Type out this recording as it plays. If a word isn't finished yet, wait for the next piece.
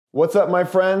What's up, my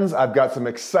friends? I've got some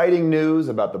exciting news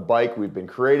about the bike we've been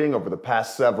creating over the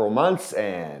past several months,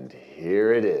 and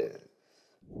here it is.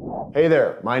 Hey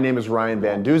there, my name is Ryan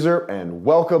Van Duzer, and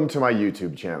welcome to my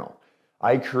YouTube channel.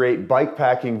 I create bike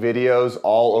packing videos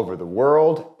all over the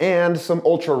world and some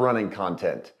ultra running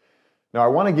content. Now, I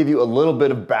want to give you a little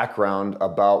bit of background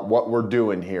about what we're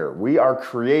doing here. We are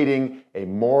creating a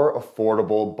more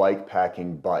affordable bike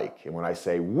packing bike. And when I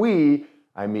say we,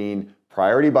 I mean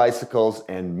Priority Bicycles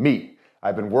and me.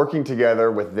 I've been working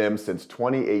together with them since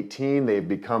 2018. They've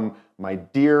become my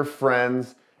dear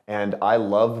friends, and I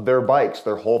love their bikes.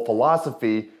 Their whole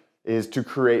philosophy is to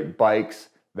create bikes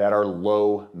that are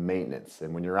low maintenance.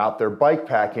 And when you're out there bike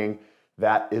packing,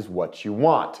 that is what you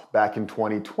want. Back in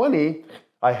 2020,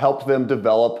 I helped them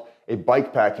develop a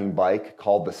bike packing bike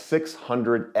called the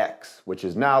 600X, which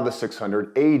is now the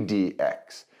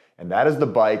 600ADX. And that is the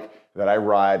bike that I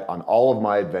ride on all of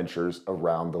my adventures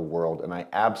around the world, and I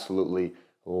absolutely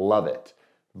love it.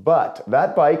 But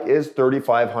that bike is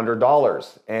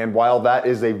 $3,500, and while that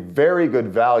is a very good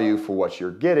value for what you're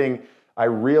getting, I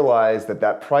realize that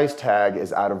that price tag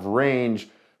is out of range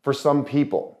for some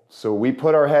people. So we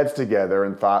put our heads together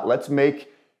and thought, let's make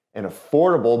an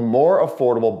affordable, more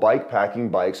affordable bike packing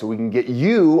bike so we can get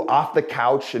you off the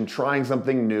couch and trying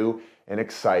something new and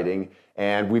exciting.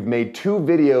 And we've made 2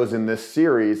 videos in this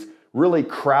series really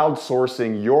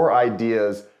crowdsourcing your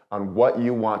ideas on what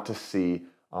you want to see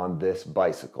on this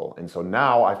bicycle. And so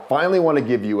now I finally want to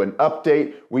give you an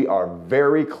update. We are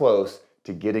very close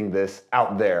to getting this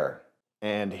out there.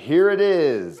 And here it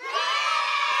is.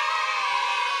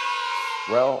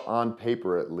 Well, on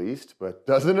paper at least, but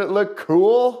doesn't it look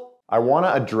cool? I want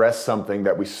to address something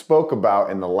that we spoke about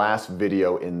in the last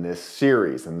video in this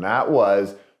series, and that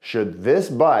was, should this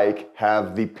bike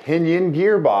have the Pinion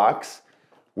gearbox,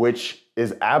 which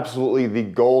is absolutely the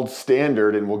gold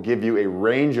standard and will give you a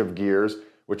range of gears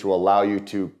which will allow you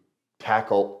to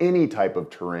tackle any type of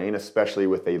terrain, especially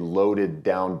with a loaded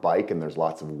down bike and there's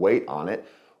lots of weight on it?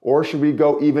 Or should we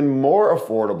go even more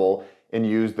affordable and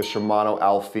use the Shimano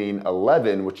Alpine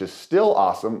 11, which is still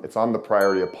awesome? It's on the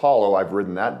Priority Apollo. I've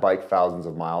ridden that bike thousands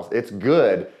of miles. It's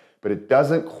good, but it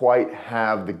doesn't quite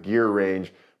have the gear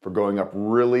range for going up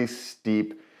really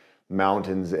steep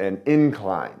mountains and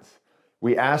inclines.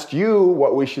 We asked you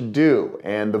what we should do,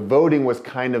 and the voting was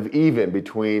kind of even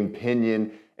between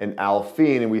Pinion and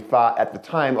Alpine, and we thought at the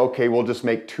time, okay, we'll just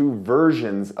make 2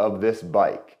 versions of this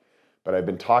bike. But I've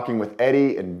been talking with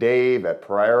Eddie and Dave at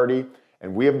Priority,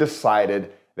 and we have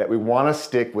decided that we want to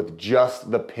stick with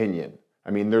just the Pinion. I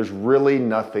mean, there's really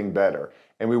nothing better.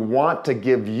 And we want to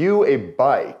give you a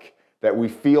bike that we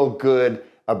feel good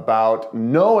about,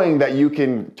 knowing that you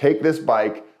can take this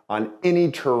bike on any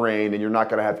terrain and you're not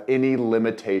gonna have any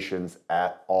limitations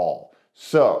at all.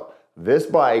 So this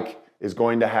bike is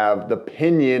going to have the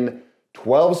Pinion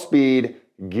 12-speed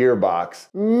gearbox.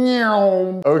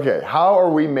 Okay, how are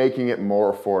we making it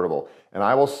more affordable? And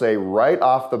I will say right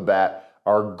off the bat,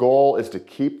 our goal is to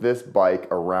keep this bike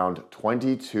around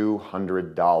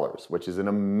 $2,200, which is an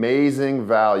amazing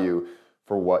value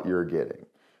for what you're getting.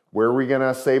 Where are we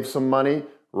gonna save some money?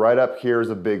 Right up here is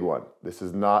a big one. This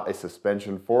is not a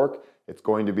suspension fork. It's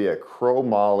going to be a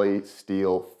chromoly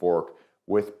steel fork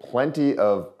with plenty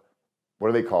of, what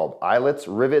are they called? Eyelets,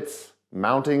 rivets,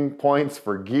 mounting points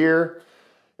for gear.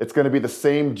 It's going to be the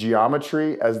same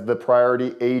geometry as the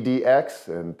Priority ADX,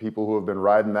 and people who have been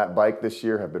riding that bike this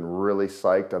year have been really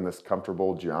psyched on this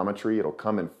comfortable geometry. It'll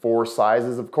come in 4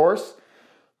 sizes, of course.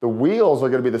 The wheels are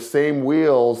going to be the same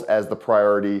wheels as the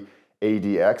Priority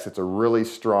ADX. It's a really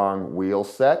strong wheel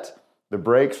set. The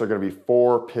brakes are going to be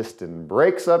 4 piston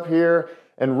brakes up here,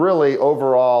 and really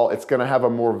overall it's going to have a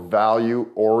more value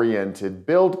oriented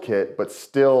build kit, but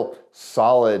still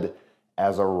solid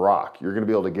as a rock. You're going to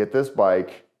be able to get this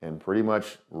bike and pretty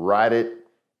much ride it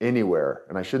anywhere.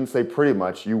 And I shouldn't say pretty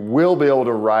much, you will be able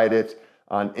to ride it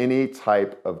on any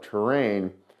type of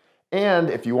terrain.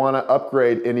 And if you want to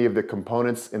upgrade any of the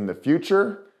components in the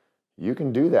future, you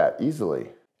can do that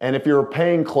easily. And if you're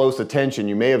paying close attention,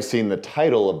 you may have seen the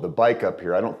title of the bike up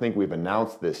here. I don't think we've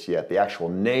announced this yet, the actual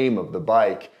name of the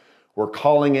bike. We're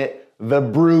calling it the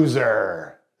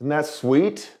Bruzer. Isn't that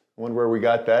sweet? I wonder where we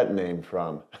got that name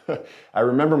from. I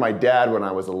remember my dad when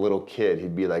I was a little kid,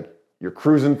 he'd be like, "You're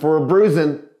cruising for a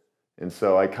bruising." And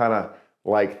so I kind of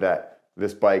like that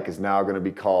this bike is now going to be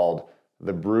called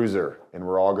the Bruzer, and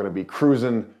we're all going to be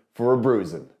cruising for a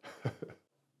bruising.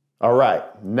 All right,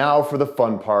 now for the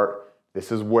fun part. This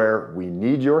is where we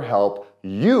need your help.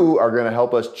 You are going to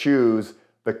help us choose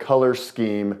the color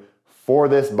scheme for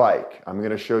this bike. I'm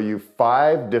going to show you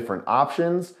 5 different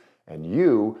options, and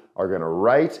you are going to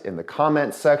write in the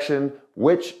comment section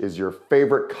which is your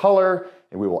favorite color,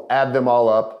 and we will add them all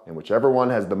up, and whichever one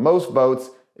has the most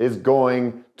votes is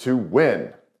going to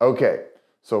win. Okay,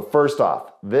 so first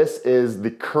off, this is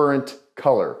the current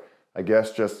color. I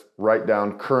guess just write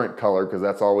down current color because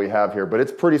that's all we have here, but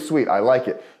it's pretty sweet. I like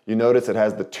it. You notice it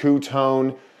has the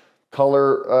two-tone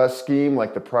color scheme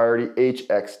like the Priority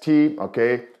HXT,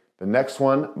 okay? The next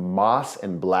one, moss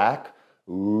and black.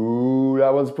 Ooh,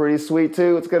 that one's pretty sweet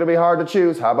too. It's gonna be hard to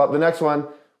choose. How about the next one?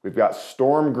 We've got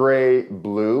storm gray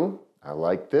blue. I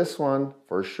like this one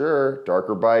for sure.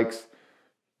 Darker bikes,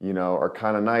 you know, are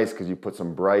kind of nice because you put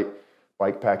some bright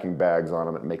bike packing bags on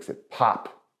them. It makes it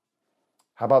pop.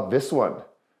 How about this one? A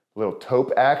little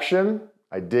taupe action.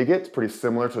 I dig it. It's pretty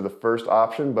similar to the first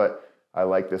option, but I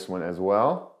like this one as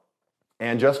well.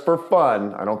 And just for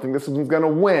fun, I don't think this one's gonna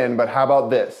win, but how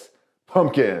about this?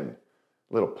 Pumpkin.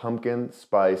 Little pumpkin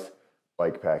spice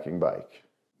bike packing bike.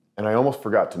 And I almost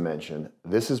forgot to mention,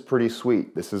 this is pretty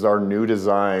sweet. This is our new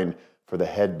design for the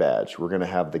head badge. We're gonna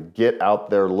have the Get Out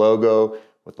There logo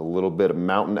with a little bit of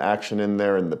mountain action in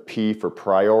there and the P for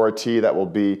priority that will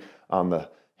be on the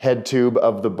head tube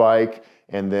of the bike.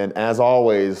 And then as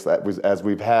always, as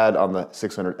we've had on the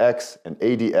 600X and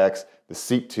ADX, the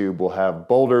seat tube will have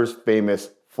Boulder's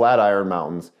famous Flatiron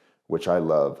Mountains, which I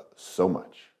love so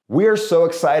much. We are so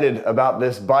excited about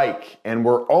this bike and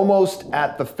we're almost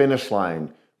at the finish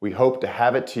line. We hope to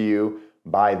have it to you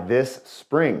by this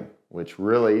spring, which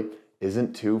really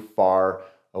isn't too far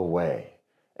away.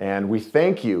 And we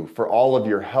thank you for all of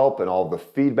your help and all the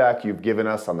feedback you've given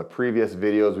us on the previous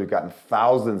videos. We've gotten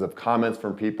thousands of comments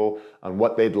from people on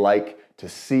what they'd like to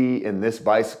see in this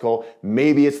bicycle.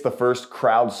 Maybe it's the first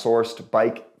crowdsourced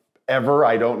bike ever,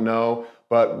 I don't know,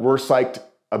 but we're psyched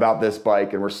about this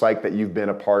bike and we're psyched that you've been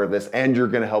a part of this and you're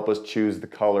gonna help us choose the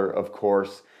color, of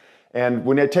course. And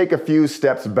when I take a few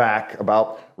steps back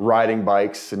about riding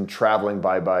bikes and traveling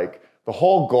by bike, the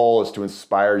whole goal is to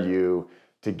inspire you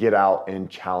to get out and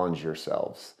challenge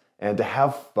yourselves and to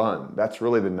have fun. That's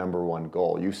really the #1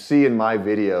 goal. You see in my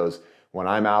videos, when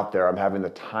I'm out there, I'm having the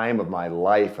time of my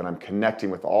life and I'm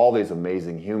connecting with all these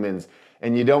amazing humans.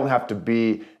 And you don't have to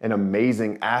be an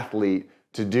amazing athlete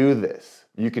to do this.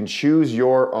 You can choose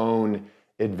your own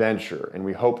adventure. And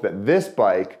we hope that this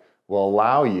bike will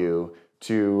allow you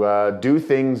to do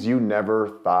things you never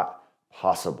thought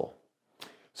possible.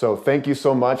 So thank you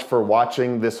so much for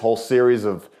watching this whole series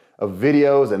of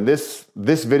videos and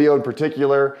this video in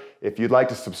particular. If you'd like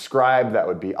to subscribe, that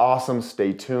would be awesome.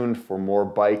 Stay tuned for more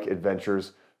bike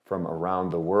adventures from around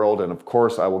the world. And of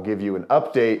course, I will give you an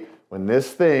update when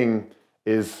this thing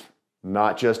is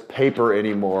not just paper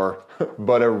anymore,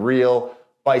 but a real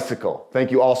bicycle.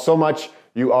 Thank you all so much.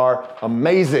 You are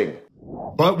amazing.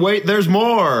 But wait, there's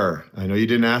more. I know you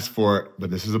didn't ask for it,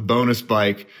 but this is a bonus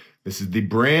bike. This is the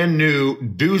brand new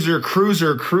Duzer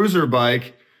Cruiser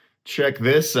bike. Check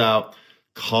this out.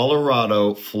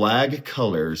 Colorado flag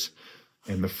colors.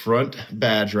 And the front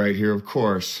badge right here, of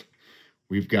course.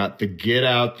 We've got the Get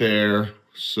Out There.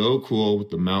 So cool with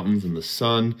the mountains and the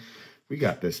sun. We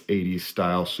got this 80s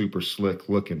style, super slick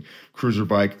looking cruiser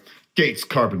bike. Gates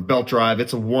carbon belt drive.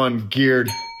 It's a one-geared,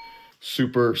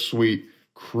 super sweet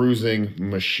cruising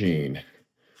machine.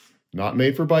 Not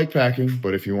made for bike packing,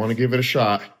 but if you want to give it a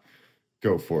shot,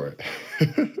 go for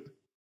it.